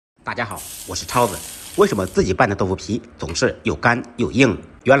大家好，我是超子。为什么自己拌的豆腐皮总是又干又硬？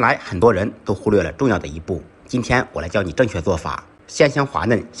原来很多人都忽略了重要的一步。今天我来教你正确做法，鲜香滑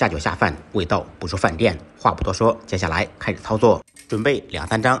嫩，下酒下饭，味道不输饭店。话不多说，接下来开始操作。准备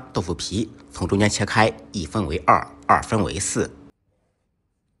2-3张豆腐皮，从中间切开，1分为2， 2分为4，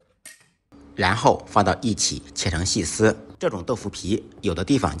然后放到一起切成细丝。这种豆腐皮有的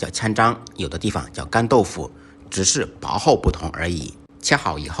地方叫千张，有的地方叫干豆腐，只是薄厚不同而已。切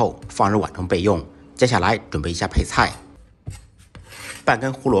好以后放入碗中备用。接下来准备一下配菜，半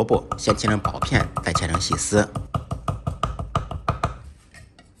根胡萝卜先切成薄片，再切成细丝。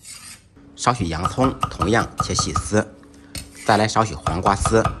少许洋葱同样切细丝，再来少许黄瓜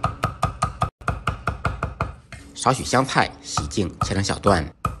丝，少许香菜洗净切成小段。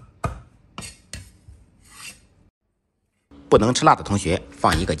不能吃辣的同学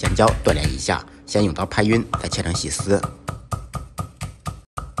放1个尖椒锻炼一下，先用刀拍匀，再切成细丝。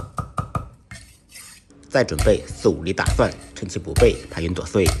再准备4-5粒大蒜，趁其不备拍匀剁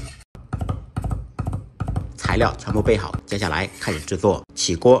碎。材料全部备好，接下来开始制作。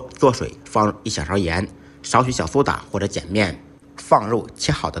起锅做水，放入1小勺盐，少许小苏打或者碱面，放入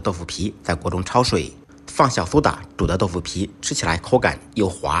切好的豆腐皮，在锅中焯水。放小苏打煮的豆腐皮吃起来口感又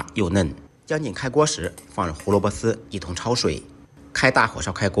滑又嫩。将近开锅时，放入胡萝卜丝一同焯水。开大火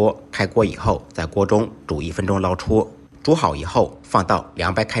烧开锅，开锅以后在锅中煮1分钟捞出。煮好以后放到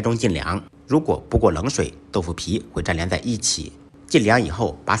凉白开中浸凉。如果不过冷水，豆腐皮会粘连在一起。浸凉以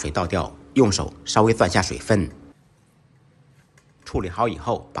后把水倒掉，用手稍微攥下水分。处理好以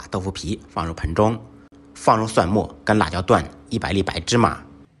后，把豆腐皮放入盆中，放入蒜末、干辣椒段、100粒白芝麻。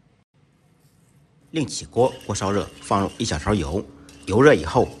另起锅，锅烧热，放入1小勺油，油热以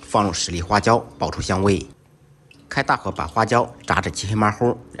后放入10粒花椒，爆出香味。开大火把花椒炸至漆黑麻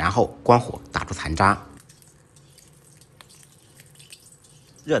糊，然后关火打出残渣。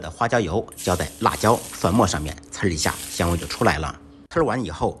热的花椒油浇在辣椒、蒜末上面，呲一下，香味就出来了。呲完以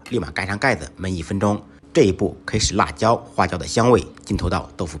后，立马盖上盖子焖1分钟。这一步可以使辣椒、花椒的香味浸透到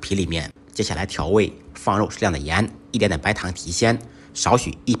豆腐皮里面。接下来调味，放入适量的盐，一点点白糖提鲜，少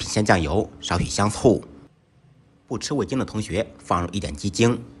许1品鲜酱油，少许香醋。不吃味精的同学放入1点鸡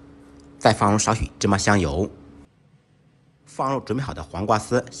精，再放入少许芝麻香油，放入准备好的黄瓜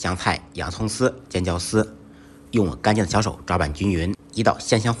丝、香菜、洋葱丝、尖椒丝，用干净的小手抓拌均匀。一道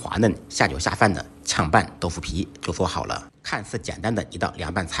鲜香滑嫩、下酒下饭的炝拌豆腐皮就做好了。看似简单的一道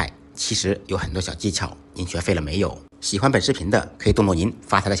凉拌菜，其实有很多小技巧，您学会了没有？喜欢本视频的可以动动您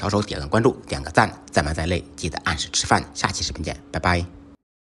发财的小手，点个关注，点个赞。再忙再累，记得按时吃饭。下期视频见，拜拜。